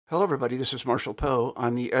Hello, everybody. This is Marshall Poe.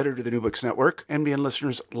 I'm the editor of the New Books Network. NBN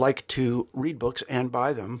listeners like to read books and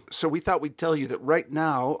buy them. So we thought we'd tell you that right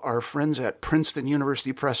now, our friends at Princeton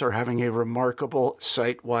University Press are having a remarkable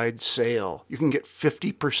site-wide sale. You can get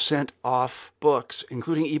 50% off books,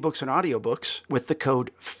 including ebooks and audiobooks, with the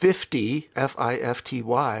code 50,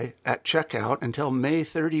 F-I-F-T-Y, at checkout until May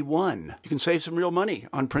 31. You can save some real money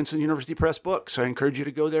on Princeton University Press books. I encourage you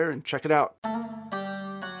to go there and check it out.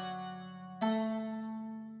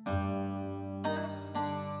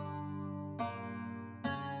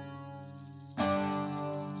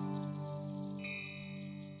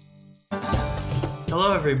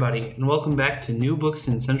 Hello, everybody, and welcome back to New Books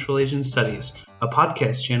in Central Asian Studies, a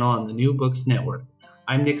podcast channel on the New Books Network.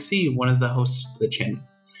 I'm Nick C., one of the hosts of the channel.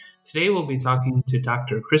 Today we'll be talking to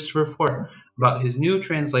Dr. Christopher Fort about his new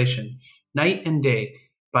translation, Night and Day,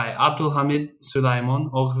 by Abdulhamid Sulaiman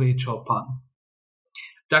Oghli Cholpan.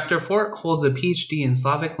 Dr. Fort holds a PhD in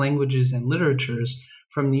Slavic languages and literatures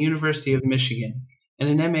from the University of Michigan and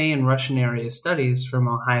an MA in Russian Area Studies from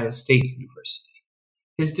Ohio State University.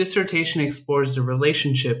 His dissertation explores the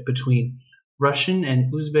relationship between Russian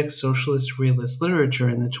and Uzbek socialist realist literature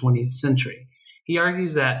in the 20th century. He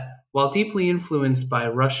argues that, while deeply influenced by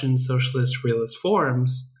Russian socialist realist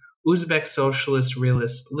forms, Uzbek socialist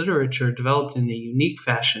realist literature developed in a unique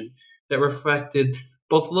fashion that reflected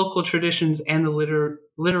both local traditions and the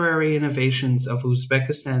literary innovations of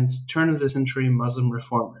Uzbekistan's turn-of-the-century Muslim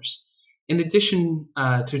reformers. In addition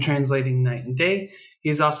to translating Night and Day, he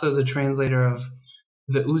is also the translator of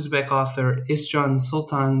the Uzbek author Isjan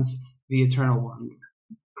Sultan's The Eternal Wanderer.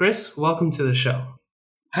 Chris, welcome to the show.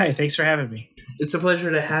 Hi, thanks for having me. It's a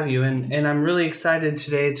pleasure to have you, and I'm really excited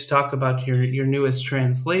today to talk about your newest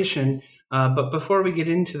translation. But before we get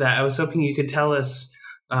into that, I was hoping you could tell us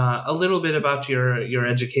a little bit about your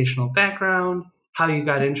educational background, how you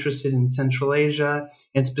got interested in Central Asia,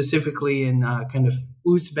 and specifically in kind of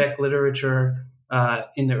Uzbek literature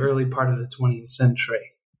in the early part of the 20th century.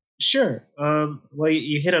 Sure. Well,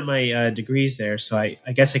 you hit on my degrees there, so I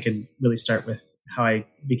guess I can really start with how I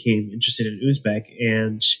became interested in Uzbek,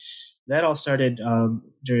 and that all started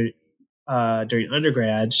during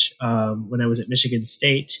undergrad when I was at Michigan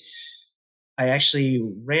State. I actually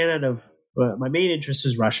ran out of my main interest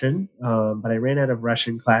was Russian, but I ran out of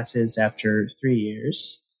Russian classes after 3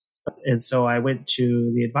 years, and so I went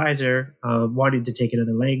to the advisor wanting to take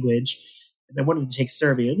another language, and I wanted to take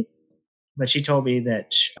Serbian, but she told me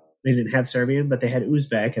that they didn't have Serbian, but they had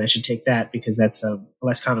Uzbek, and I should take that because that's a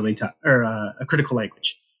less commonly taught, or a critical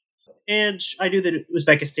language. And I knew that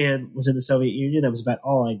Uzbekistan was in the Soviet Union. That was about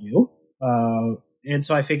all I knew. And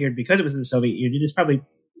so I figured because it was in the Soviet Union, it's probably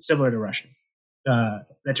similar to Russian.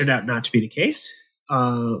 That turned out not to be the case.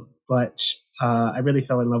 But I really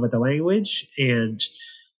fell in love with the language, and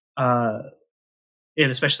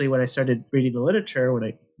especially when I started reading the literature, when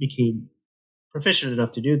I became proficient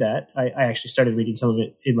enough to do that, I actually started reading some of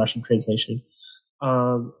it in Russian translation.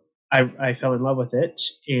 I fell in love with it,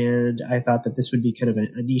 and I thought that this would be kind of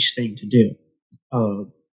a niche thing to do.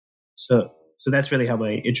 So that's really how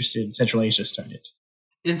my interest in Central Asia started.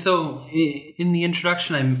 And so, in the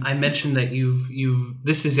introduction, I mentioned that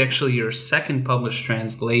this is actually your second published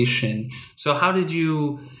translation. So, how did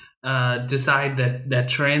you decide that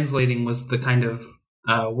translating was the kind of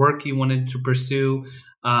work you wanted to pursue?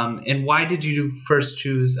 And why did you first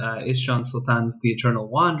choose Isjan Sultan's The Eternal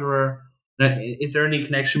Wanderer? Is there any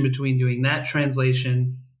connection between doing that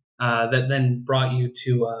translation that then brought you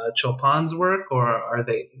to Chopin's work, or are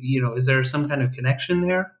they, is there some kind of connection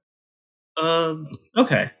there?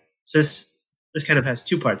 Okay. So this kind of has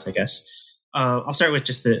two parts, I guess. I'll start with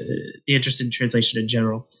just the interest in translation in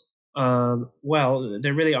general. Well,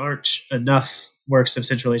 there really aren't enough works of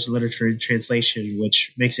Central Asian literature in translation,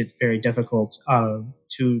 which makes it very difficult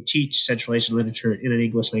to teach Central Asian literature in an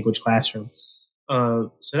English language classroom.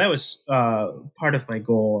 So that was part of my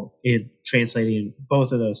goal in translating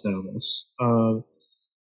both of those novels.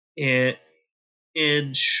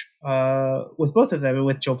 And with both of them, and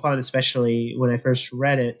with Chopin especially, when I first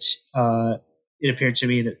read it, it appeared to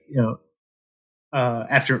me that,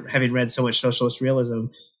 after having read so much socialist realism,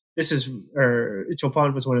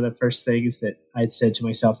 Chopin was one of the first things that I'd said to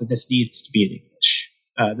myself that this needs to be in English.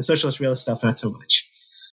 The socialist realist stuff, not so much.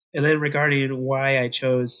 And then regarding why I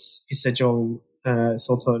chose Isjan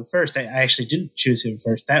Sultan first, I actually didn't choose him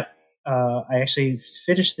first. I actually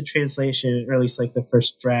finished the translation, or at least like the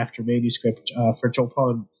first draft or manuscript for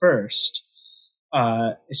Chopin first.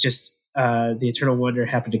 It's just The Eternal Wonder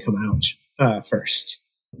happened to come out first.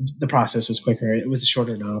 The process was quicker. It was a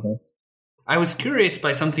shorter novel. I was curious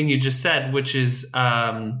by something you just said, which is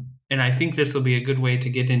and I think this will be a good way to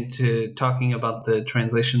get into talking about the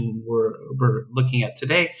translation we're looking at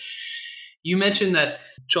today. You mentioned that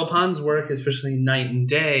Chopin's work, especially Night and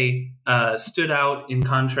Day, stood out in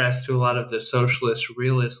contrast to a lot of the socialist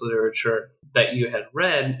realist literature that you had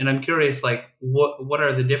read. And I'm curious, like, what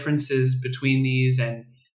are the differences between these? And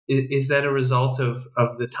is that a result of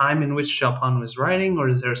the time in which Chopin was writing, or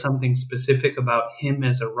is there something specific about him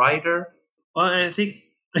as a writer? Well, I think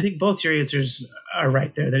both your answers are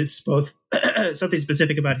right there. That it's both something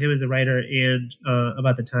specific about him as a writer and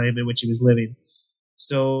about the time in which he was living.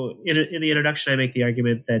 So in the introduction, I make the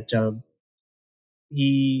argument that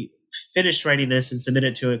he finished writing this and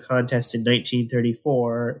submitted to a contest in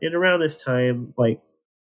 1934. And around this time, like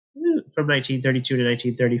from 1932 to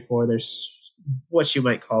 1934, there's what you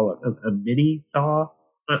might call a mini thaw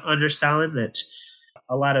under Stalin, that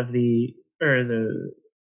a lot of the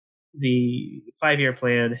 5-year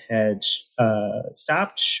plan had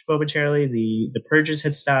stopped momentarily. The purges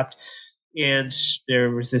had stopped, and there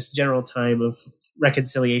was this general time of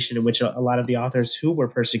reconciliation in which a lot of the authors who were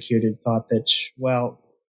persecuted thought that, well,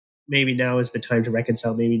 maybe now is the time to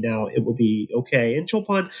reconcile. Maybe now it will be okay. And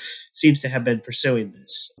Chopin seems to have been pursuing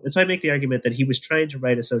this. And so I make the argument that he was trying to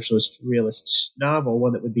write a socialist realist novel,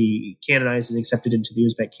 one that would be canonized and accepted into the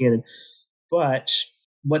Uzbek canon. But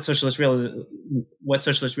what socialist realism was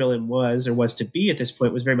to be at this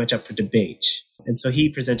point was very much up for debate. And so he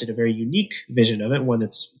presented a very unique vision of it, one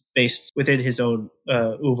that's based within his own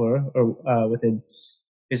oeuvre, or within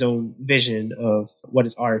his own vision of what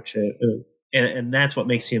is art. And that's what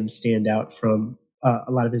makes him stand out from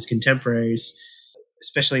a lot of his contemporaries,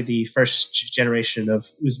 especially the first generation of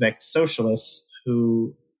Uzbek socialists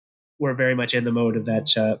who were very much in the mode of that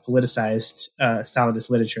politicized Stalinist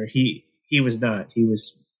literature. He was not. He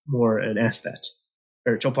was more an aesthete,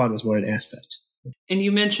 or Chopin was more an aesthete. And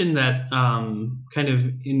you mentioned that kind of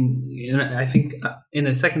I think in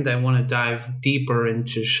a second I want to dive deeper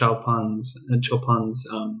into Chopin's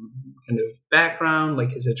kind of background,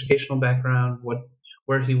 like his educational background,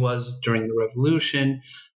 where he was during the revolution.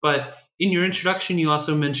 But in your introduction, you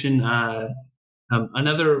also mentioned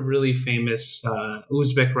another really famous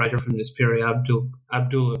Uzbek writer from this period,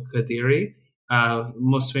 Abdullah Qadiri,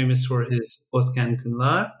 most famous for his Otkan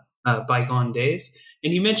Kunlar, Bygone Days.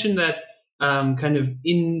 And you mentioned that kind of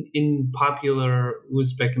in popular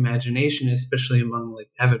Uzbek imagination, especially among like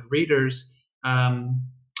avid readers,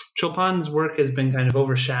 Chopin's work has been kind of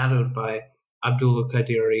overshadowed by Abdullah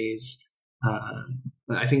Qadiri's,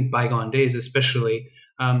 I think, Bygone Days especially.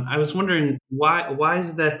 I was wondering why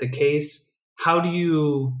is that the case? How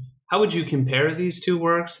would you compare these two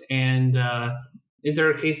works? And is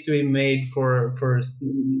there a case to be made for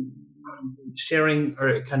sharing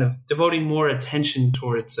or kind of devoting more attention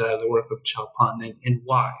towards the work of Chopin, and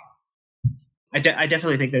why? I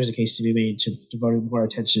definitely think there's a case to be made to devoting more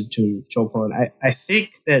attention to Chopin. I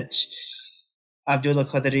think that Abdullah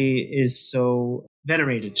Qadiri is so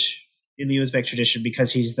venerated in the Uzbek tradition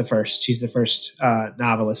because he's the first. He's the first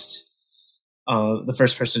novelist, the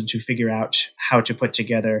first person to figure out how to put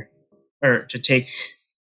together or to take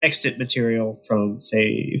extant material from,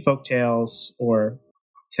 say, folk tales or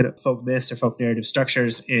kind of folk myths or folk narrative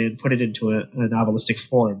structures and put it into a novelistic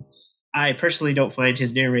form. I personally don't find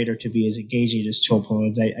his narrator to be as engaging as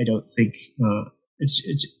Chopin's. I don't think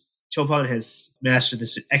Chopin has mastered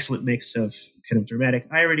this excellent mix of kind of dramatic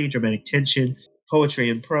irony, dramatic tension, poetry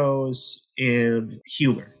and prose, and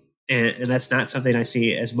humor. And that's not something I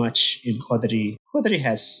see as much in Qadiri. Qadiri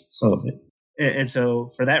has some of it. And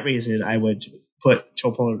so for that reason, I would put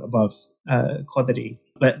Chopin above Qadiri.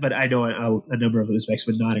 But I know a number of Uzbeks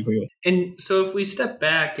would not agree with it. And so if we step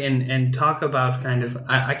back and talk about kind of,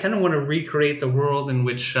 I kind of want to recreate the world in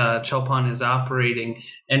which Chopin is operating.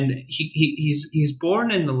 And he's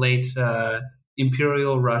born in the late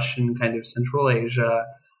Imperial Russian kind of Central Asia.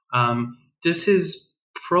 Does his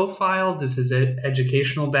profile, does his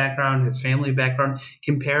educational background, his family background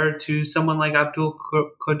compare to someone like Abdul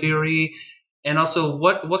Qadiri? And also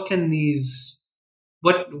what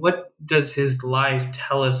does his life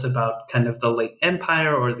tell us about kind of the late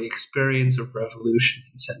empire or the experience of revolution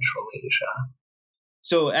in Central Asia?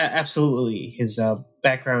 So absolutely, his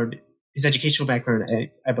background, his educational background,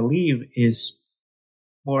 I believe, is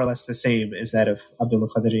more or less the same as that of Abdullah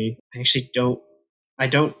Qadiri. I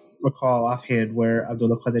don't recall offhand where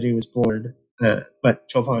Abdullah Qadiri was born, but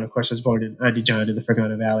Chopin, of course, was born in Andijan in the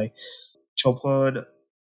Fergana Valley. Chopin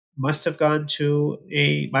must have gone to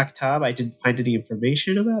a maktab. I didn't find any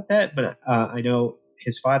information about that, but I know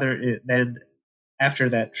his father then, after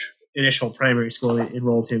that initial primary school,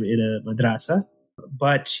 enrolled him in a madrasa,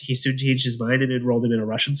 but he soon changed his mind and enrolled him in a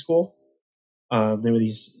Russian school. There were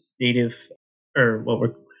these native, or what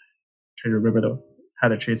we're trying to remember how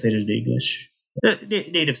they're translated in English.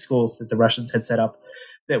 Native schools that the Russians had set up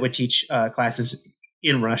that would teach classes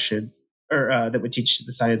in Russian, or that would teach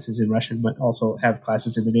the sciences in Russian, but also have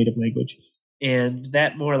classes in the native language. And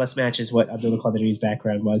that more or less matches what Abdullah Qadari's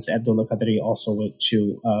background was. Abdullah Qadari also went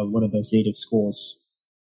to one of those native schools.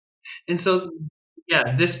 And so,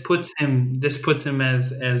 yeah, this puts him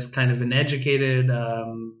as kind of an educated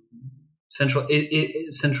Central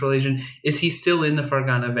Asian. Is he still in the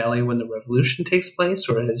Fergana Valley when the revolution takes place,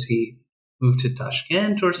 or has he moved to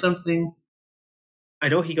Tashkent or something? I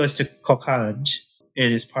know he goes to Kokand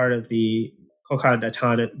and is part of the Kokand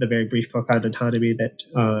autonomy, the very brief Kokand autonomy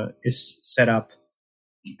that is set up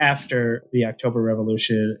after the October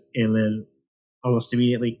Revolution, and then almost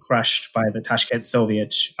immediately crushed by the Tashkent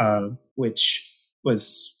Soviet, which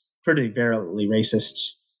was pretty virulently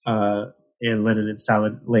racist. And Lenin and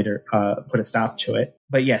Stalin later put a stop to it.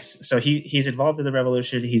 But yes, so he's involved in the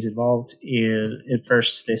revolution. He's involved in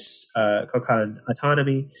first this Kokand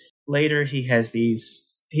autonomy. Later, he has these.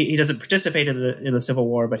 He doesn't participate in the civil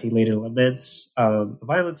war, but he later laments the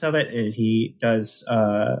violence of it, and he does.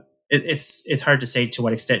 It's hard to say to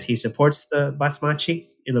what extent he supports the Basmachi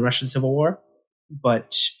in the Russian Civil War,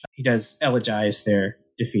 but he does elegize their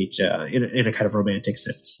defeat in a kind of romantic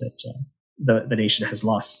sense that the nation has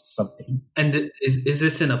lost something. And is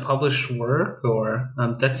this in a published work, or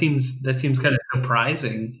that seems kind of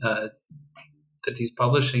surprising that he's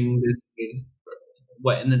publishing this?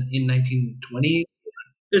 What in 1920s?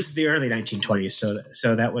 This is the early 1920s,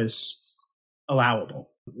 so that was allowable.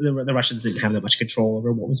 The Russians didn't have that much control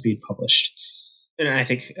over what was being published, and I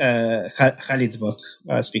think Khalid's book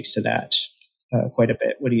speaks to that quite a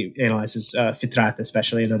bit when he analyzes Fitrat,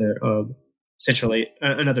 especially another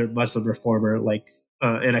Muslim reformer,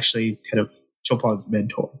 and actually kind of Chopin's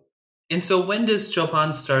mentor. And so when does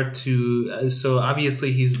Chopin start to, so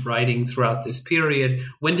obviously he's writing throughout this period,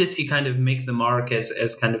 when does he kind of make the mark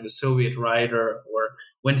as kind of a Soviet writer, or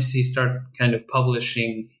when does he start kind of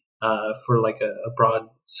publishing for like a broad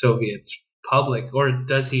Soviet public, or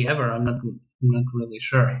does he ever? I'm not really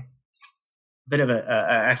sure. A bit of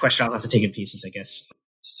a question I'll have to take in pieces, I guess.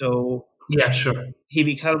 So yeah, sure. He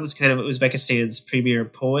becomes kind of Uzbekistan's premier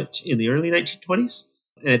poet in the early 1920s.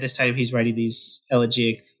 And at this time, he's writing these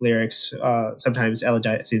elegiac lyrics, sometimes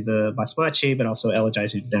elegizing the Basmachi, but also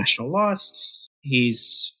elegizing national loss.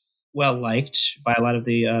 He's well liked by a lot of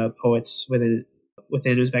the poets within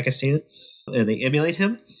Uzbekistan, and they emulate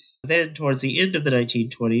him. Then, towards the end of the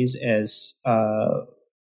 1920s, as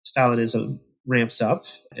Stalinism ramps up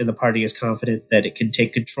and the party is confident that it can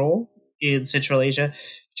take control in Central Asia,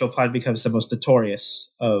 Chopin becomes the most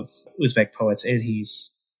notorious of Uzbek poets, and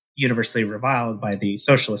he's universally reviled by the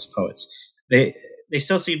socialist poets. They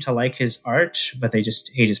still seem to like his art, but they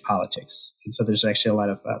just hate his politics. And so there's actually a lot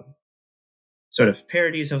of sort of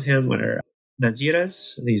parodies of him, what are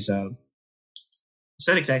naziras. These it's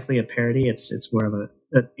not exactly a parody; it's more of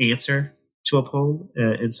an answer to a poem,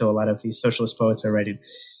 and so a lot of these socialist poets are writing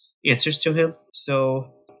answers to him.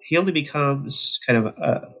 So he only becomes kind of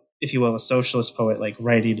if you will, a socialist poet, like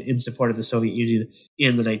writing in support of the Soviet Union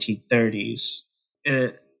in the 1930s.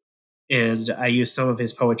 And I use some of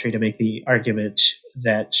his poetry to make the argument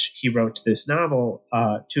that he wrote this novel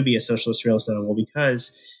to be a socialist realist novel,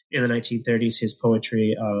 because in the 1930s, his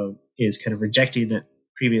poetry is kind of rejecting that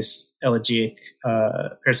previous elegiac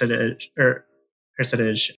personage,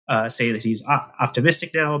 saying that he's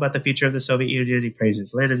optimistic now about the future of the Soviet Union. He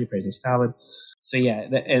praises Lenin, he praises Stalin. So yeah,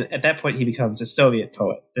 at that point, he becomes a Soviet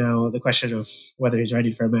poet. Now, the question of whether he's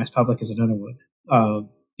writing for a mass public is another one,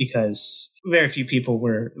 because very few people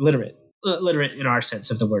were literate in our sense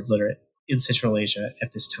of the word literate in Central Asia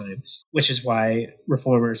at this time, which is why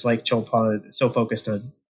reformers like Chopin so focused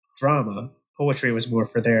on drama. Poetry was more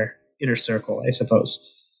for their inner circle, I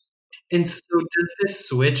suppose. And so does this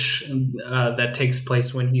switch that takes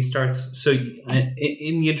place when he starts, so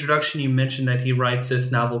in the introduction you mentioned that he writes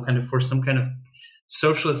this novel kind of for some kind of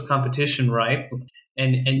socialist competition, right?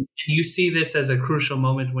 And you see this as a crucial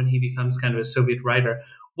moment when he becomes kind of a Soviet writer.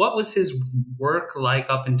 What was his work like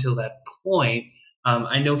up until that point?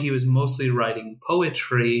 I know he was mostly writing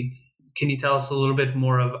poetry. Can you tell us a little bit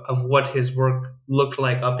more of what his work looked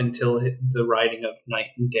like up until the writing of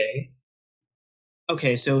Night and Day?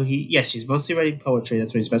 Okay, so he's mostly writing poetry.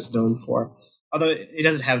 That's what he's best known for. Although he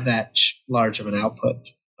doesn't have that large of an output,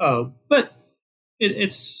 but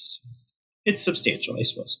it's substantial, I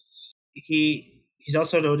suppose. He's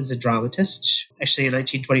also known as a dramatist. Actually, in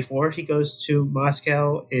 1924, he goes to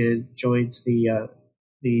Moscow and joins the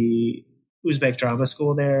Uzbek drama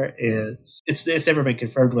school there, and it's never been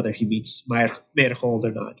confirmed whether he meets Meyerhold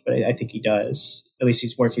or not, but I think he does. At least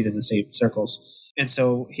he's working in the same circles. And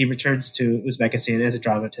so he returns to Uzbekistan as a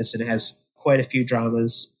dramatist and has quite a few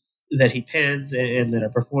dramas that he pens and that are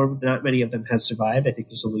performed. Not many of them have survived. I think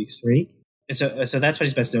there's only 3. And so that's what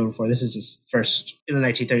he's best known for. This is his first, in the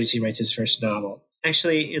 1930s, he writes his first novel.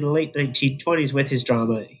 Actually, in the late 1920s with his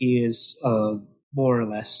drama, he is more or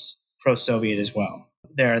less pro-Soviet as well.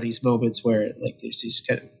 There are these moments where there's these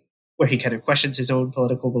where he kind of questions his own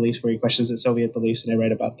political beliefs, where he questions the Soviet beliefs, and I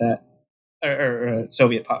write about that. Or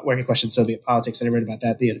where he questions Soviet politics, and I read about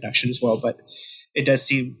that in the introduction as well. But it does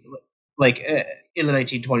seem like in the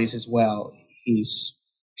 1920s as well, he's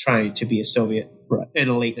trying to be a Soviet, in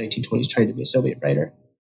the late 1920s, trying to be a Soviet writer.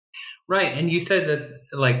 Right, and you said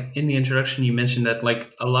that, in the introduction, you mentioned that,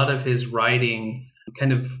 a lot of his writing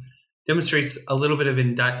kind of demonstrates a little bit of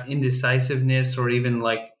indecisiveness, or even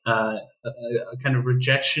a kind of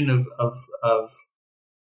rejection of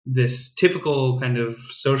this typical kind of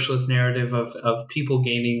socialist narrative of people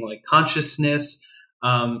gaining consciousness.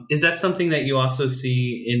 Is that something that you also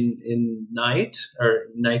see in Night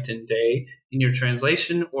and Day in your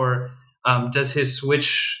translation, or does his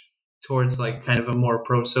switch towards kind of a more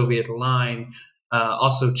pro-Soviet line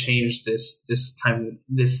also change this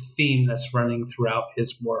theme that's running throughout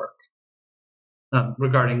his work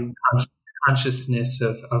regarding consciousness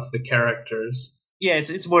of the characters? Yeah,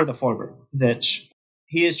 it's more of the former, that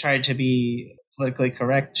he is trying to be politically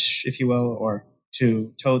correct, if you will, or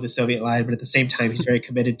to toe the Soviet line, but at the same time, he's very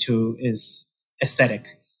committed to his aesthetic.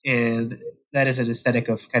 And that is an aesthetic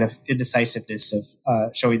of kind of indecisiveness,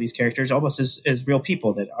 of showing these characters almost as real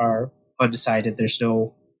people that are undecided. There's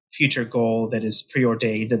no future goal that is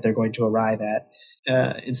preordained that they're going to arrive at.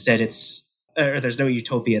 Instead, there's no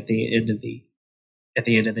utopia at the end of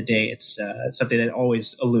the day. It's something that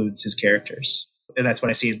always eludes his characters. And that's what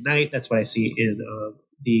I see in Night. That's what I see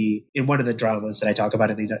in one of the dramas that I talk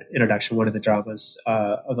about in the introduction, one of the dramas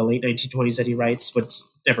of the late 1920s that he writes, but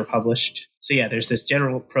it's never published. So yeah, there's this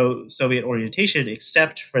general pro-Soviet orientation,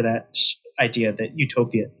 except for that idea that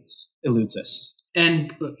utopia eludes us.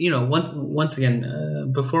 And once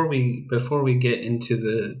again, before we get into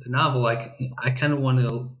the novel, I kind of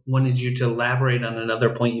wanted you to elaborate on another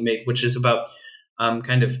point you make, which is about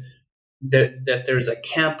kind of that there's a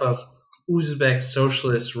camp of Uzbek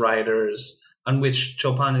socialist writers on which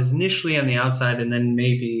Chopin is initially on the outside and then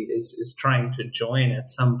maybe is trying to join at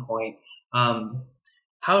some point.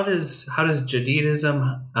 How does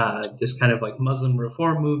Jadidism, this kind of Muslim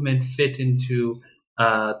reform movement, fit into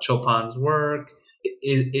Chopin's work?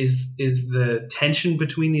 Is the tension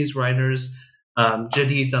between these writers,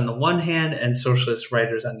 Jadids on the one hand and socialist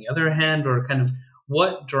writers on the other hand, or kind of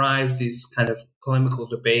what drives these kind of polemical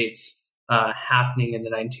debates happening in the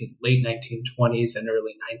late 1920s and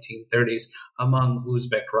early 1930s among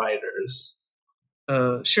Uzbek writers?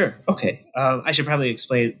 Sure. Okay. I should probably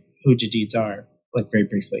explain who Jadids are, very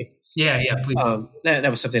briefly. Yeah, please. That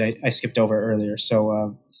was something I skipped over earlier.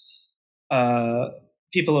 So,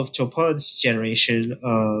 people of Chopin's generation,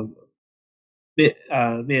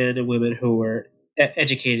 men and women who were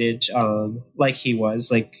educated like he was,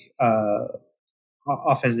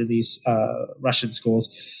 often in these Russian schools,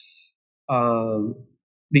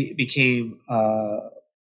 became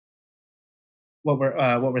what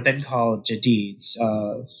were then called Jadids,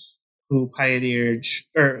 who pioneered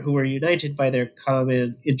or who were united by their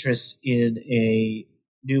common interest in a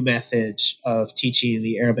new method of teaching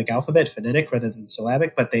the Arabic alphabet, phonetic rather than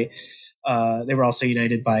syllabic. But they were also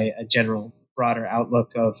united by a general, broader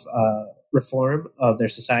outlook of reform of their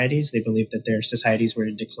societies. They believed that their societies were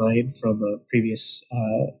in decline from a previous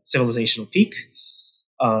civilizational peak.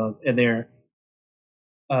 And their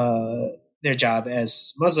job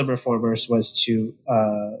as Muslim reformers was to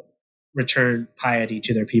return piety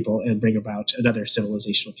to their people and bring about another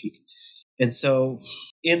civilizational peak. And so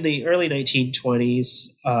in the early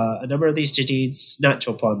 1920s, a number of these Jadids, not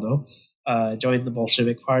Chopin though, joined the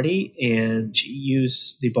Bolshevik Party and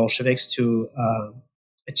used the Bolsheviks to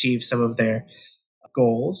achieve some of their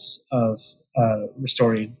goals of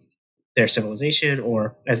restoring their civilization,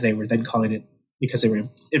 or as they were then calling it, because they were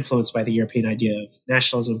influenced by the European idea of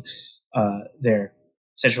nationalism, their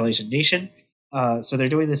Central Asian nation. So they're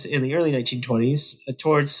doing this in the early 1920s.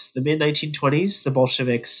 Towards the mid-1920s, the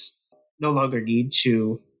Bolsheviks no longer need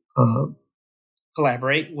to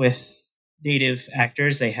collaborate with native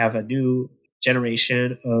actors. They have a new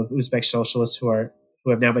generation of Uzbek socialists who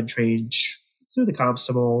have now been trained through the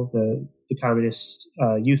Komsomol, the Communist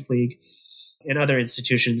Youth League, and other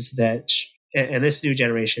institutions and this new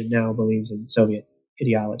generation now believes in Soviet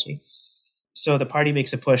ideology. So the party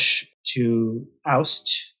makes a push to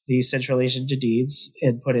oust the Central Asian Jadids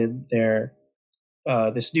and put in their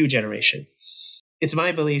this new generation. It's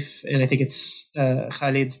my belief, and I think it's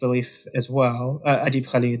Khalid's belief as well.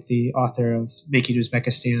 Adib Khalid, the author of Making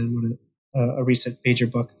Uzbekistan, a recent major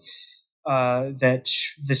book, that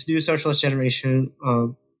this new socialist generation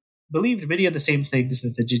believed many of the same things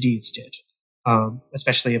that the Jadids did,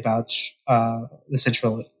 especially about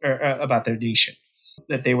about their nation.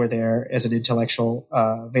 That they were there as an intellectual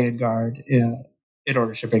vanguard in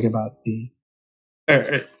order to bring about in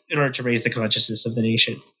order to raise the consciousness of the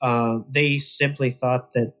nation. They simply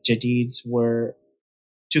thought that Jadids were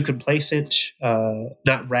too complacent,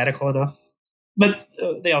 not radical enough, but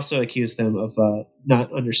they also accused them of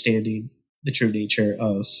not understanding the true nature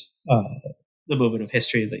of the movement of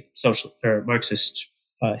history, the social or Marxist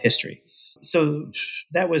history. So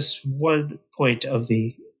that was one point of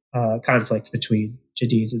the conflict between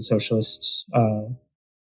Jadids and socialists.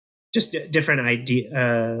 Just different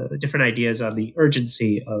ideas on the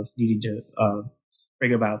urgency of needing to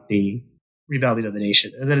bring about the rebuilding of the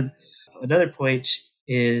nation. And then another point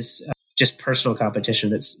is just personal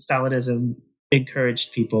competition. That Stalinism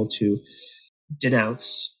encouraged people to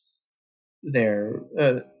denounce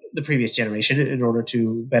the previous generation in order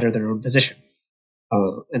to better their own position.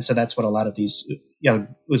 And so that's what a lot of these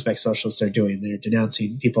young Uzbek socialists are doing. They're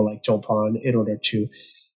denouncing people like Chulpan in order to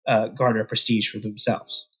garner prestige for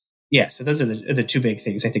themselves. Yeah, so those are the two big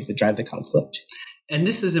things I think that drive the conflict. And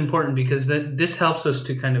this is important because this helps us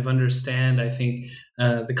to kind of understand, I think,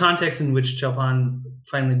 the context in which Chulpan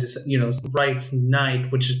finally writes Night,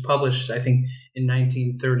 which is published, I think, in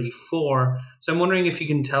 1934. So I'm wondering if you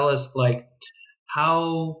can tell us, like,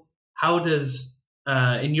 how does,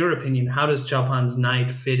 in your opinion, how does Chulpan's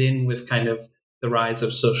Night fit in with kind of the rise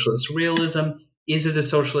of socialist realism? Is it a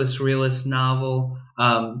socialist realist novel?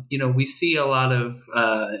 We see a lot of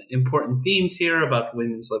important themes here about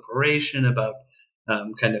women's liberation, about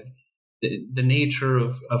kind of the nature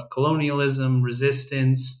of colonialism,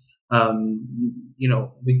 resistance.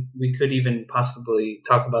 We could even possibly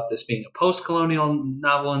talk about this being a post-colonial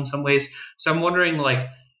novel in some ways. So I'm wondering, like,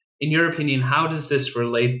 in your opinion, how does this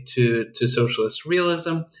relate to socialist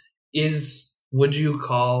realism? Would you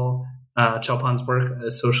call Chulpan's work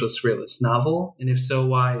a socialist realist novel? And if so,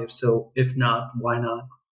 why? If not, why not?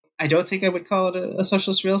 I don't think I would call it a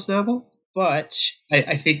socialist realist novel, but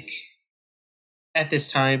I think at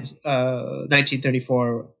this time,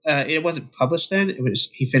 1934, it wasn't published then.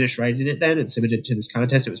 He finished writing it then and submitted it to this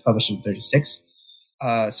contest. It was published in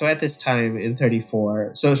 1936. So at this time in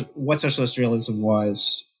 1934, so what socialist realism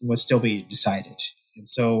was still being decided. And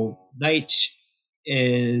so Night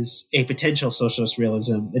is a potential socialist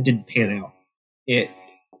realism that didn't pan out.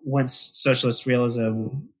 Once socialist realism,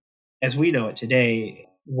 as we know it today,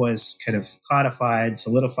 was kind of codified,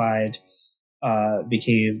 solidified,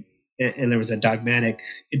 became, and there was a dogmatic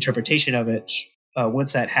interpretation of it.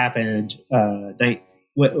 Once that happened,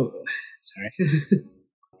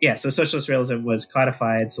 so socialist realism was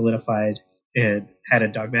codified, solidified, and had a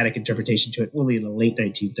dogmatic interpretation to it only in the late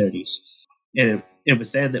 1930s. And it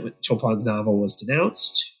was then that Chulpan's novel was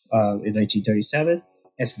denounced in 1937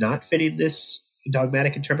 as not fitting this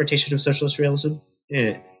dogmatic interpretation of socialist realism.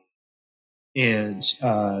 And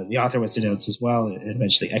the author was denounced as well and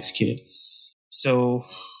eventually executed. So,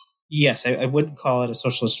 yes, I wouldn't call it a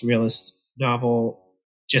socialist realist novel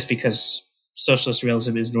just because socialist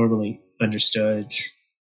realism is normally understood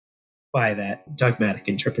by that dogmatic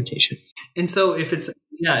interpretation. And so if it's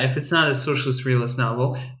not a socialist realist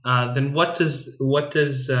novel, then what does I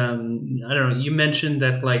don't know, you mentioned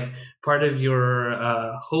that, like, part of your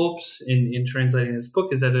hopes in translating this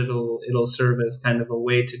book is that it'll serve as kind of a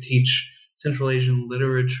way to teach Central Asian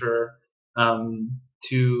literature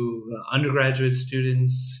to undergraduate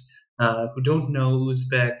students who don't know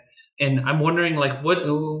Uzbek. And I'm wondering, like,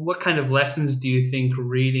 what kind of lessons do you think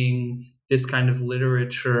reading this kind of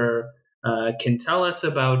literature can tell us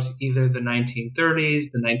about either the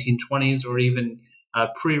 1930s, the 1920s, or even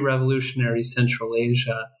pre-revolutionary Central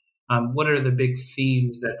Asia? What are the big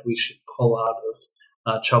themes that we should pull out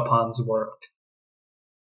of Chulpan's work?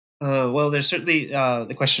 Well, there's certainly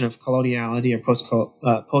the question of coloniality or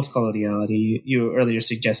post-coloniality. You earlier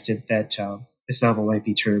suggested that this novel might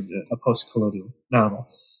be termed a post-colonial novel.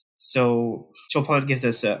 So Chulpan gives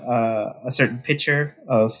us a certain picture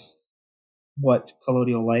of what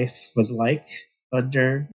colonial life was like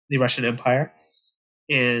under the Russian Empire.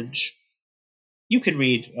 And you can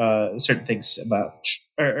read certain things about,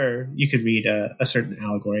 or you can read a certain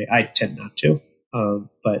allegory. I tend not to,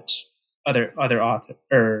 but other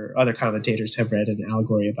commentators have read an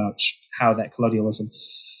allegory about how that colonialism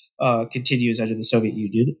continues under the Soviet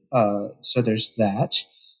Union. So there's that.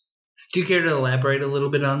 Do you care to elaborate a little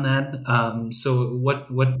bit on that? So what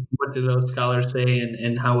do those scholars say,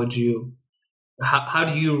 and how do you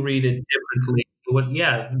read it differently?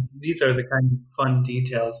 These are the kind of fun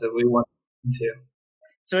details that we want to.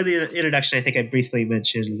 So in the introduction, I think I briefly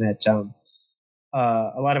mentioned that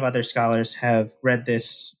a lot of other scholars have read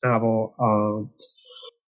this novel.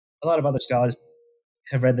 A lot of other scholars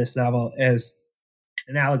have read this novel as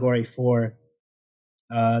an allegory for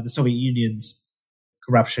the Soviet Union's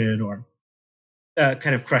corruption or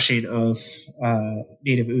kind of crushing of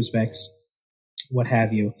native Uzbeks, what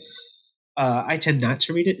have you. I tend not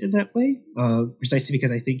to read it in that way, precisely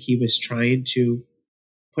because I think he was trying to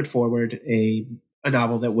put forward a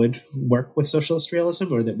novel that would work with socialist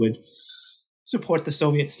realism or that would support the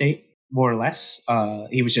Soviet state, more or less.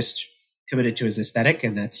 He was just committed to his aesthetic,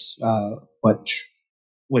 and that's what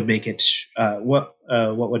would make it what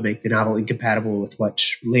would make the novel incompatible with what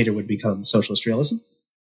later would become socialist realism.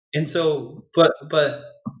 And so, but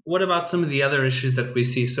what about some of the other issues that we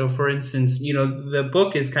see? So, for instance, the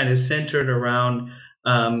book is kind of centered around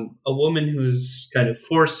a woman who's kind of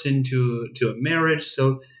forced into a marriage.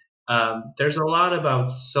 So there's a lot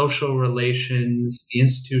about social relations, the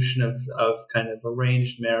institution of kind of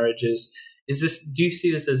arranged marriages. Do you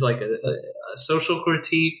see this as like a social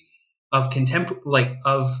critique of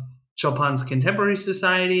of Chopin's contemporary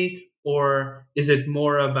society, or is it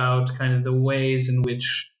more about kind of the ways in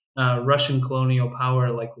which Russian colonial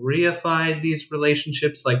power reified these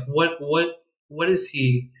relationships? Like what is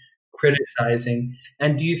he criticizing?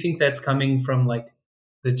 And do you think that's coming from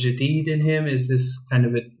the Jadid in him? Is this kind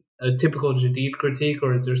of a typical Jadid critique,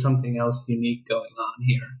 or is there something else unique going on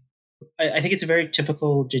here? I think it's a very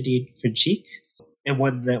typical Jadid critique, and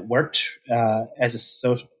one that worked as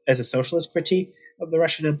a socialist critique of the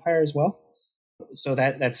Russian Empire as well. So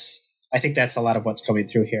I think that's a lot of what's coming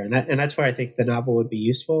through here, and that's where I think the novel would be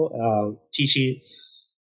useful, teaching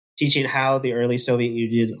how the early Soviet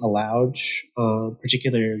Union allowed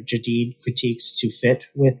particular Jadid critiques to fit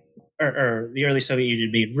with, or the early Soviet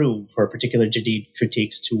Union made room for particular Jadid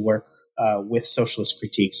critiques to work with socialist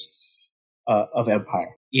critiques of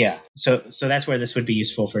empire. Yeah, so that's where this would be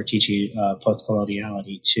useful for teaching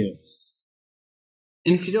post-coloniality too.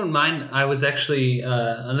 And if you don't mind, I was actually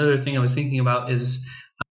another thing I was thinking about is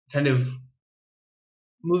kind of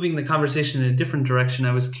moving the conversation in a different direction.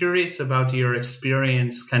 I was curious about your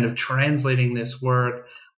experience kind of translating this work.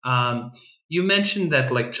 You mentioned that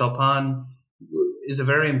Chopin is a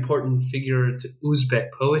very important figure to Uzbek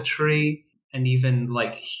poetry, and even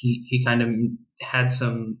he kind of had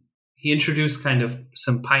he introduced kind of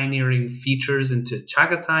some pioneering features into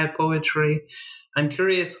Chagatai poetry. I'm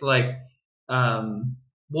curious, one,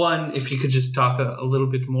 if you could just talk a little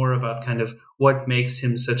bit more about kind of what makes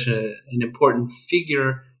him such an important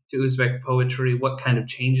figure to Uzbek poetry, what kind of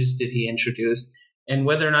changes did he introduce, and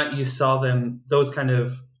whether or not you saw those kind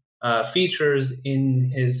of features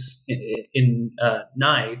in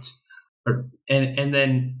Night, and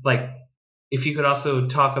then if you could also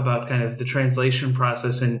talk about kind of the translation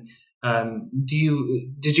process, and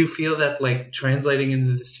did you feel that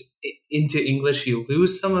translating into English you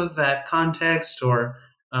lose some of that context, or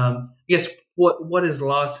I guess what is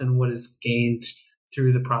lost and what is gained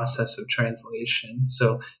through the process of translation?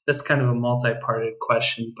 So that's kind of a multi-parted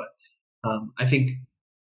question, but I think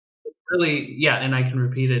really, and I can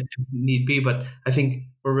repeat it if need be, but I think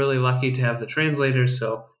we're really lucky to have the translators.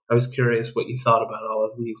 So I was curious what you thought about all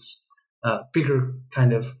of these bigger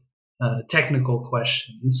kind of technical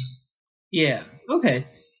questions. Yeah. Okay.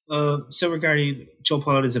 So regarding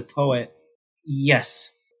Chopin as a poet,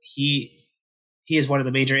 yes, he is one of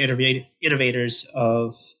the major innovators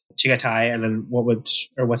of Chagatai, and then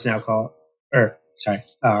what's now called, the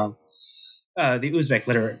Uzbek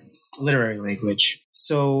literary language.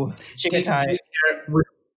 So Chagatai. Would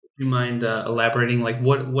you mind elaborating,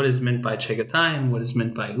 what is meant by Chagatai and what is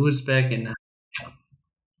meant by Uzbek?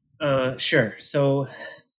 And sure. So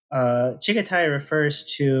Chagatai refers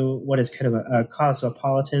to what is kind of a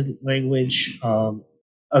cosmopolitan language of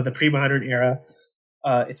the pre-modern era.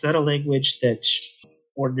 It's not a language that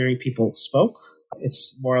ordinary people spoke.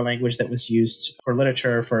 It's more a language that was used for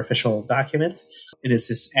literature, for official documents. It is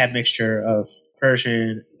this admixture of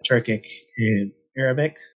Persian, Turkic, and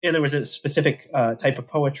Arabic. And there was a specific type of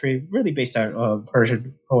poetry, really based on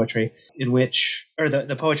Persian poetry, in which, or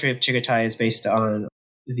the poetry of Chagatai is based on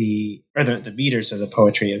the meters of the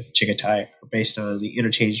poetry of Chagatai are based on the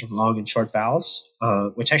interchange of long and short vowels,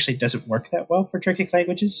 which actually doesn't work that well for Turkic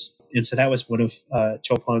languages. And so that was one of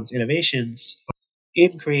Chopin's innovations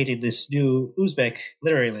in creating this new Uzbek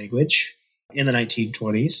literary language in the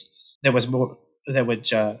 1920s that was more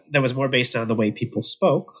based on the way people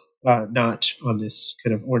spoke, not on this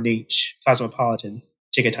kind of ornate cosmopolitan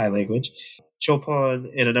Chagatai language.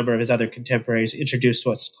 Chopin and a number of his other contemporaries introduced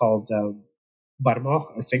what's called barmo,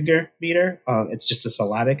 or finger meter. It's just a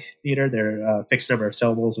syllabic meter. There are a fixed number of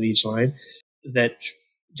syllables in each line that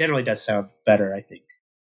generally does sound better, I think.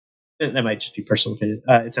 That might just be personal opinion.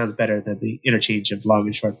 It sounds better than the interchange of long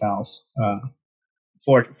and short vowels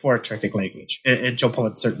for a Turkic language. And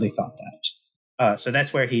Chopin certainly thought that. So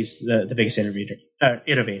that's where he's the biggest innovator.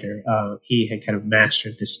 He had kind of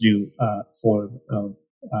mastered this new form of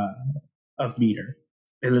meter.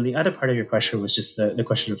 And then the other part of your question was just the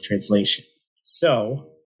question of translation. So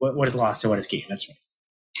what is lost and what is gained? That's right.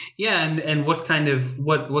 Yeah, and what kind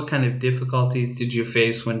of difficulties did you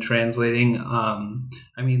face when translating?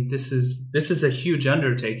 I mean, this is a huge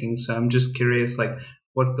undertaking, so I'm just curious, like,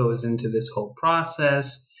 what goes into this whole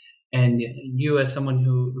process, and you as someone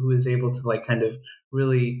who is able to like kind of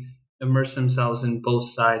really immerse themselves in both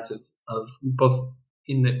sides of both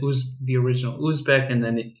in the original Uzbek, and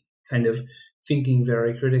then it kind of thinking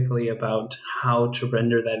very critically about how to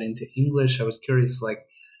render that into English. I was curious, like,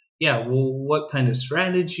 yeah, well, what kind of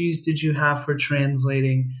strategies did you have for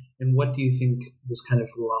translating, and what do you think was kind of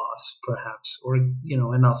lost, perhaps, or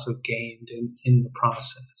and also gained in the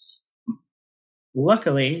process?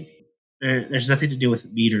 Luckily, there's nothing to do with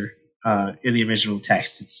meter in the original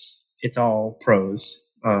text. It's all prose.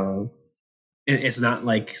 It's not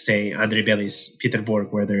like, say, Andrei Bely's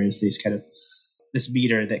Peterburg, where there is this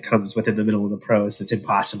meter that comes within the middle of the prose that's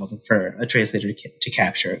impossible for a translator to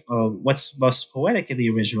capture. What's most poetic in the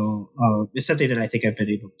original is something that I think I've been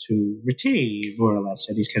able to retain, more or less,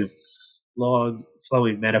 are these kind of long,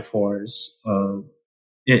 flowing metaphors.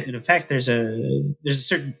 And in fact, there's a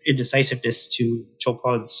certain indecisiveness to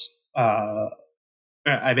Chopin's.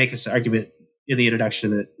 I make this argument in the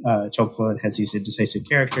introduction that Chopin has these indecisive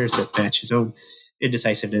characters that match his own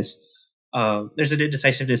indecisiveness. There's an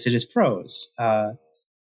indecisiveness in his prose.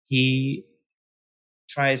 He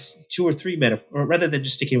tries two or three metaphors, or rather than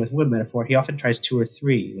just sticking with one metaphor, he often tries two or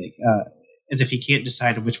three, as if he can't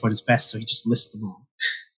decide on which one is best, so he just lists them all.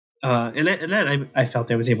 And that I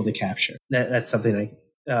felt I was able to capture. That's something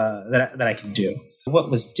that I can do. What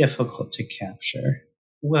was difficult to capture?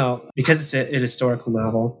 Well, because it's an historical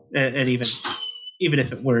novel, and even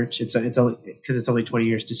if it weren't, it's only because it's only 20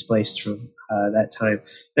 years displaced from that time.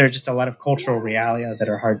 There are just a lot of cultural realia that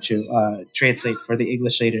are hard to translate for the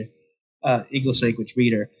English language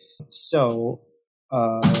reader. So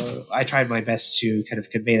I tried my best to kind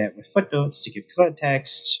of convey that with footnotes to give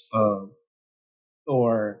context,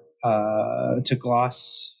 or to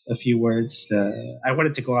gloss a few words. I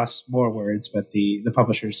wanted to gloss more words, but the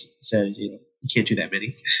publishers said, you can't do that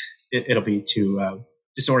many. It'll be too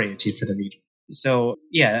disorienting for the reader. So,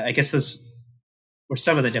 yeah, I guess those were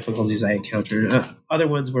some of the difficulties I encountered. Other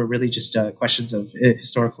ones were really just questions of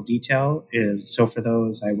historical detail. And so for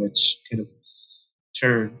those, I would kind of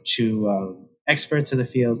turn to experts in the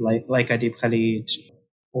field like Adib Khalid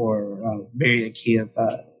or Marian Kiev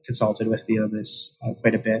consulted with me on this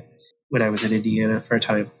quite a bit when I was in Indiana for a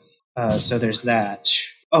time. So there's that.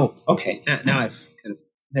 Oh, okay. Now I've kind of...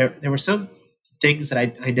 There were some things that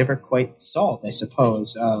I never quite solved, I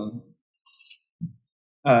suppose.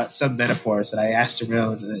 Some metaphors that I asked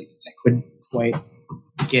around, and I couldn't quite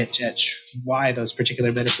get at why those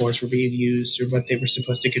particular metaphors were being used or what they were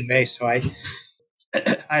supposed to convey. So I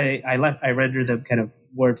rendered them kind of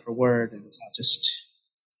word for word, and I'll just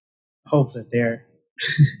hope that the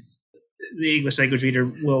English language reader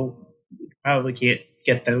will probably can't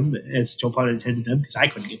get them as Chopin intended them, because I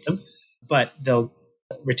couldn't get them, but they'll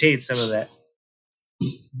retain some of that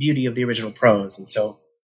beauty of the original prose. And so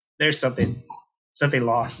there's something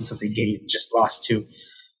lost and something gained, just lost to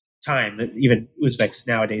time that even Uzbeks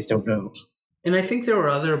nowadays don't know. And I think there were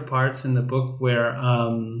other parts in the book where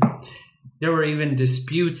there were even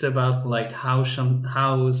disputes about like how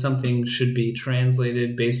something should be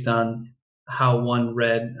translated based on how one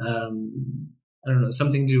read. I don't know,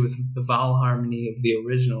 something to do with the vowel harmony of the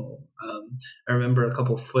original. I remember a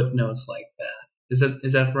couple footnotes like that.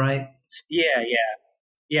 Is that right? Yeah.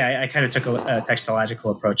 I kind of took a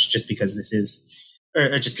textological approach just because this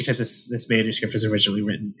manuscript was originally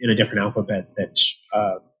written in a different alphabet that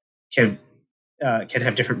can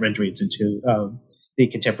have different renderings into the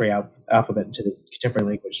contemporary alphabet, into the contemporary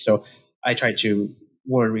language. So I tried to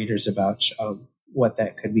warn readers about what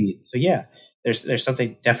that could mean. So yeah, there's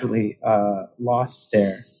something definitely lost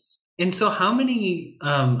there. And so how many,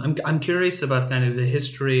 I'm curious about kind of the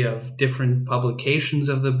history of different publications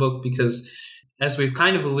of the book, because as we've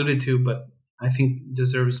kind of alluded to, but I think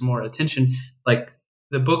deserves more attention, like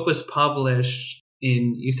the book was published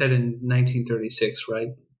you said in 1936, right?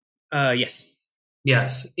 Yes.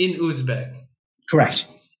 Yes, in Uzbek. Correct.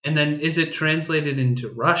 And then is it translated into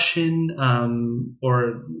Russian,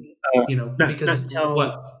 or because until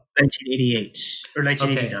what? 1988 or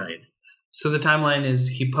 1989. Okay. So the timeline is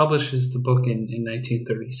he publishes the book in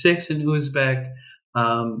 1936 in Uzbek.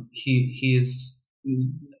 He is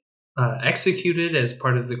executed as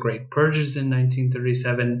part of the Great Purges in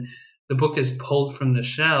 1937. The book is pulled from the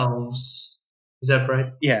shelves. Is that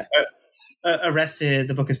right? Yeah. Arrested.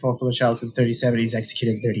 The book is pulled from the shelves in 37. He's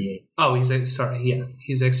executed in 38. Oh, he's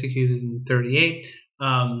executed in 38.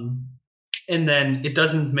 And then it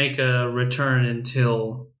doesn't make a return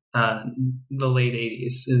until the late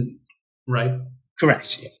 80s, right?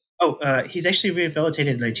 Correct. Yeah. Oh, he's actually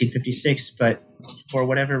rehabilitated in 1956, but for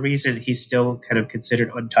whatever reason, he's still kind of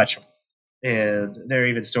considered untouchable. And there are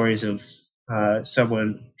even stories of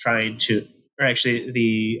someone trying to, or actually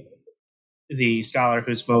the scholar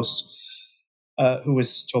who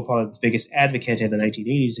was Chopin's biggest advocate in the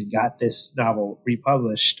 1980s and got this novel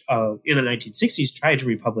republished in the 1960s, tried to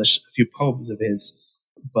republish a few poems of his,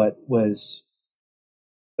 but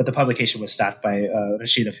the publication was stopped by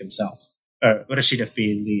Rashidov himself. Rashidov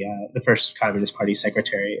being the first Communist Party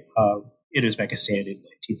secretary in Uzbekistan in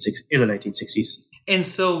the 1960s. And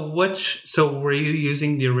so were you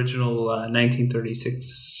using the original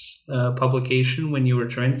 1936 publication when you were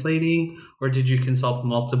translating, or did you consult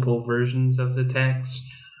multiple versions of the text?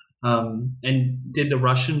 And did the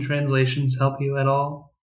Russian translations help you at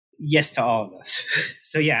all? Yes, to all of us.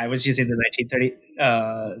 So yeah, I was using the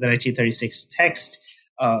 1936 text.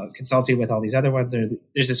 Consulting with all these other ones.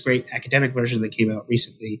 There's this great academic version that came out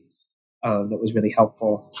recently that was really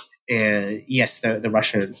helpful. And yes, the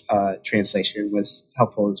Russian translation was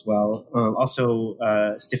helpful as well. Also,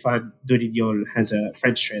 Stéphane Doudignol has a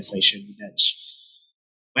French translation that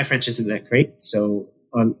my French isn't that great, so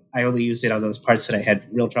I only used it on those parts that I had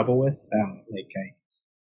real trouble with.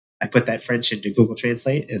 I put that French into Google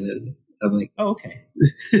Translate, and then I'm like, oh, okay.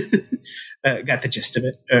 Got the gist of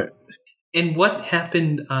it. And what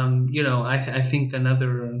happened, I think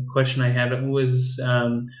another question I had was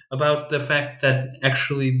about the fact that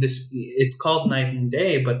actually it's called Night and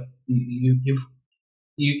Day, but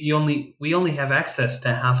we only have access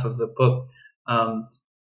to half of the book.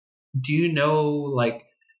 Do you know,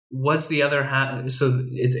 was the other half, so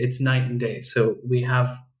it's Night and Day. So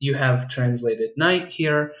you have translated night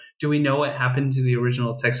here. Do we know what happened to the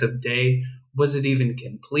original text of Day? Was it even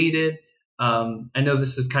completed? I know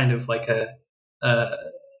this is kind of like a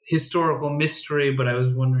historical mystery, but I was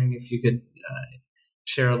wondering if you could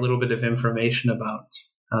share a little bit of information about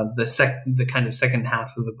the kind of second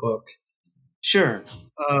half of the book. Sure.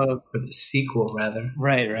 Or the sequel, rather.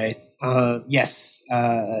 Right. Yes.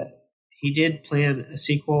 He did plan a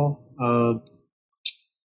sequel.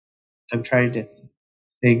 I'm trying to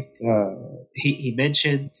think. He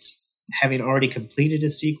mentions having already completed a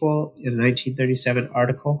sequel in a 1937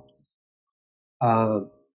 article.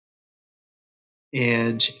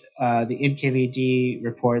 And the NKVD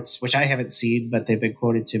reports, which I haven't seen, but they've been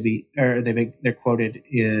quoted they're quoted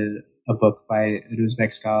in a book by an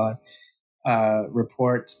Uzbek scholar,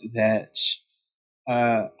 report that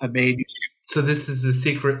a manuscript. So this is the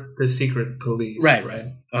secret police, right?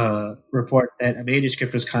 Report that a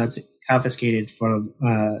manuscript was confiscated from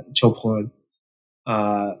Chopin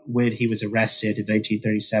when he was arrested in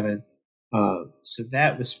 1937. So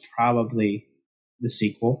that was probably the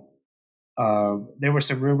sequel. There were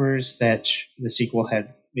some rumors that the sequel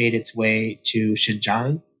had made its way to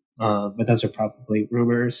Xinjiang, but those are probably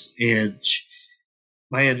rumors. And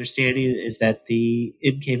my understanding is that the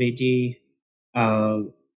NKVD,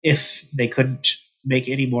 if they couldn't make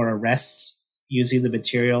any more arrests using the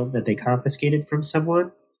material that they confiscated from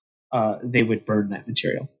someone, they would burn that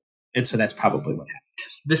material. And so that's probably what happened.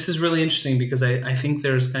 This is really interesting because I think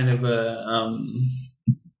there's kind of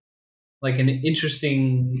an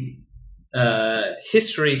interesting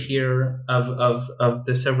history here of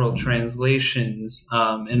the several translations,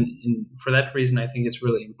 and for that reason, I think it's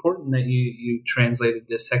really important that you translated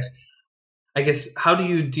this text. I guess, how do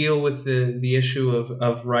you deal with the issue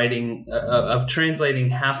of writing of translating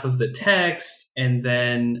half of the text, and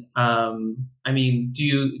then do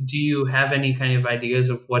you have any kind of ideas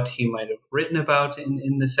of what he might have written about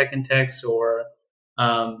in the second text, or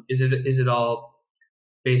is it all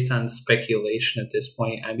based on speculation at this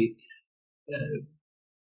point? I mean,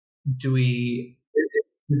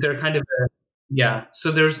 they're kind of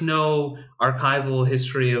so there's no archival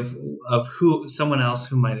history of who someone else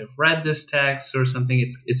who might have read this text or something.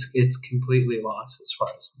 It's completely lost as far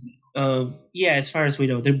as we know. As far as we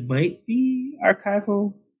know, there might be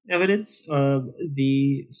archival evidence.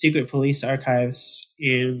 The secret police archives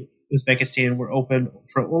in Uzbekistan were open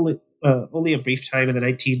for only a brief time in the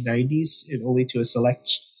 1990s and only to a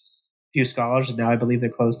select few scholars, and now I believe they're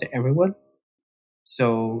closed to everyone.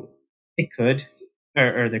 So it could,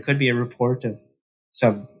 or there could be a report of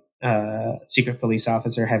some secret police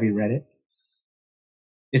officer having read it.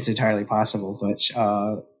 It's entirely possible, but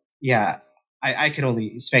I can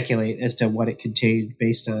only speculate as to what it contained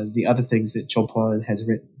based on the other things that Chopin has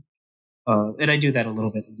written. And I do that a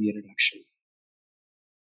little bit in the introduction.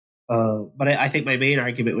 But I think my main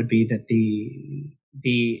argument would be that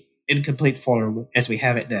the incomplete form as we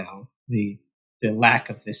have it now, the lack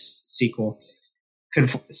of this sequel,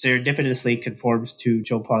 serendipitously conforms to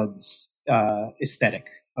Chopin's aesthetic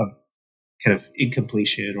of kind of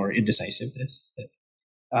incompletion or indecisiveness.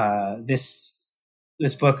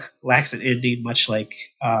 This book lacks an ending, much like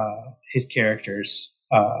his characters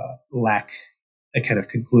lack a kind of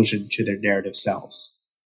conclusion to their narrative selves.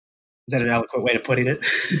 Is that an eloquent way of putting it?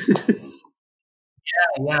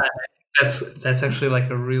 Yeah. That's actually like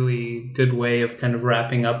a really good way of kind of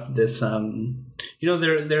wrapping up this.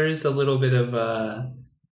 There is a little bit of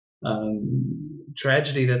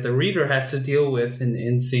tragedy that the reader has to deal with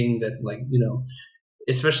in seeing that, like,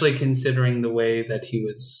 especially considering the way that he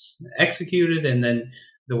was executed and then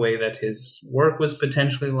the way that his work was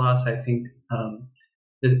potentially lost. I think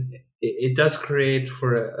it does create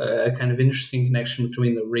for a kind of interesting connection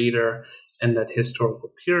between the reader and that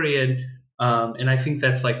historical period. And I think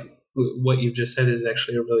that's like what you've just said is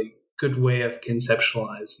actually a really good way of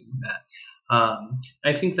conceptualizing that.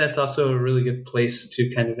 I think that's also a really good place to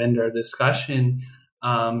kind of end our discussion.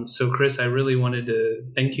 So, Chris, I really wanted to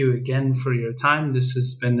thank you again for your time. This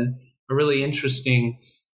has been a really interesting,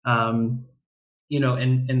 and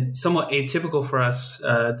somewhat atypical for us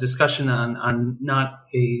discussion on not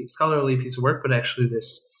a scholarly piece of work, but actually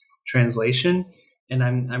this translation. And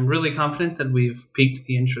I'm really confident that we've piqued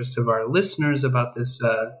the interest of our listeners about this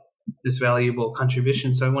valuable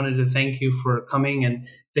contribution. So I wanted to thank you for coming and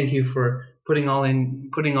thank you for putting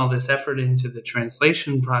all this effort into the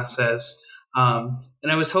translation process. And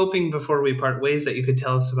I was hoping before we part ways that you could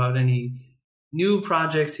tell us about any new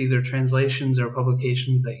projects, either translations or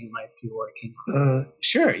publications that you might be working on.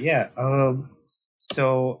 Sure, yeah. Or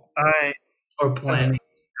planning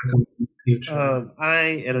in the future.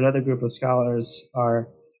 I and another group of scholars are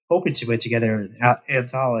hoping to put together an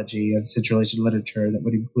anthology of Central Asian literature that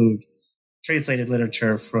would include translated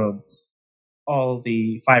literature from all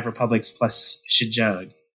the 5 republics plus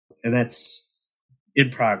Xinjiang, and that's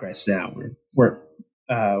in progress now. We're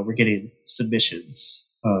getting submissions.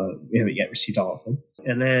 We haven't yet received all of them.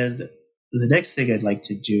 And then the next thing I'd like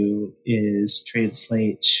to do is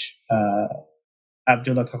translate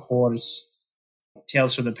Abdullah Kahor's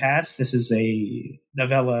Tales from the Past. This is a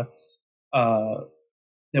novella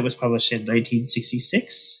that was published in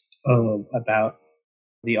 1966 about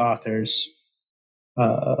the author's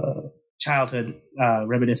childhood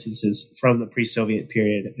reminiscences from the pre-Soviet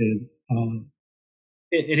period. And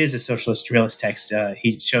it is a socialist realist text.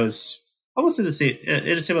 He shows almost in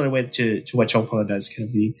a similar way to what Chopin does, kind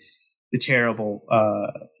of the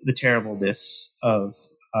terribleness of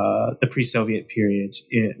the pre-Soviet period,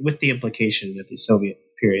 with the implication that the Soviet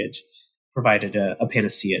period provided a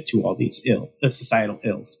panacea to all these societal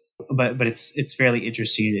ills. But it's fairly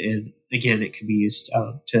interesting, and again, it can be used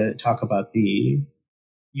to talk about the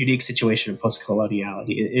unique situation of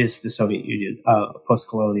post-coloniality. Is the Soviet Union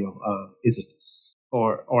post-colonial? Is it,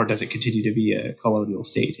 or does it continue to be a colonial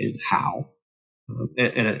state, and how?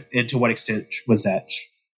 And to what extent was that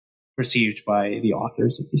perceived by the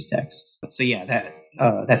authors of these texts? So yeah,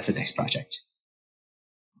 that's the next project.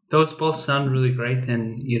 Those both sound really great,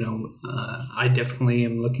 and I definitely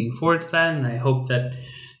am looking forward to that, and I hope that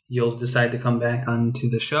you'll decide to come back onto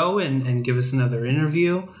the show and give us another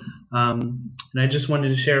interview. And I just wanted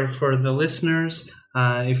to share for the listeners,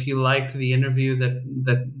 if you liked the interview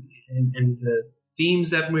and the themes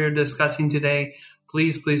that we're discussing today,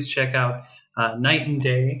 please check out Night and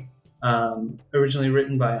Day, originally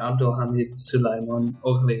written by Abdulhamid Sulaiman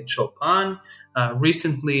Oghli Chopin,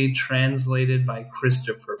 recently translated by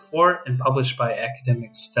Christopher Fort and published by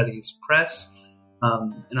Academic Studies Press.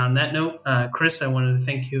 And on that note, Chris, I wanted to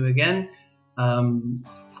thank you again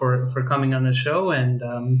for coming on the show, and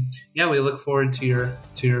we look forward to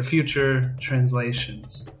your future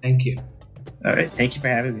translations. Thank you. All right, thank you for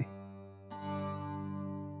having me.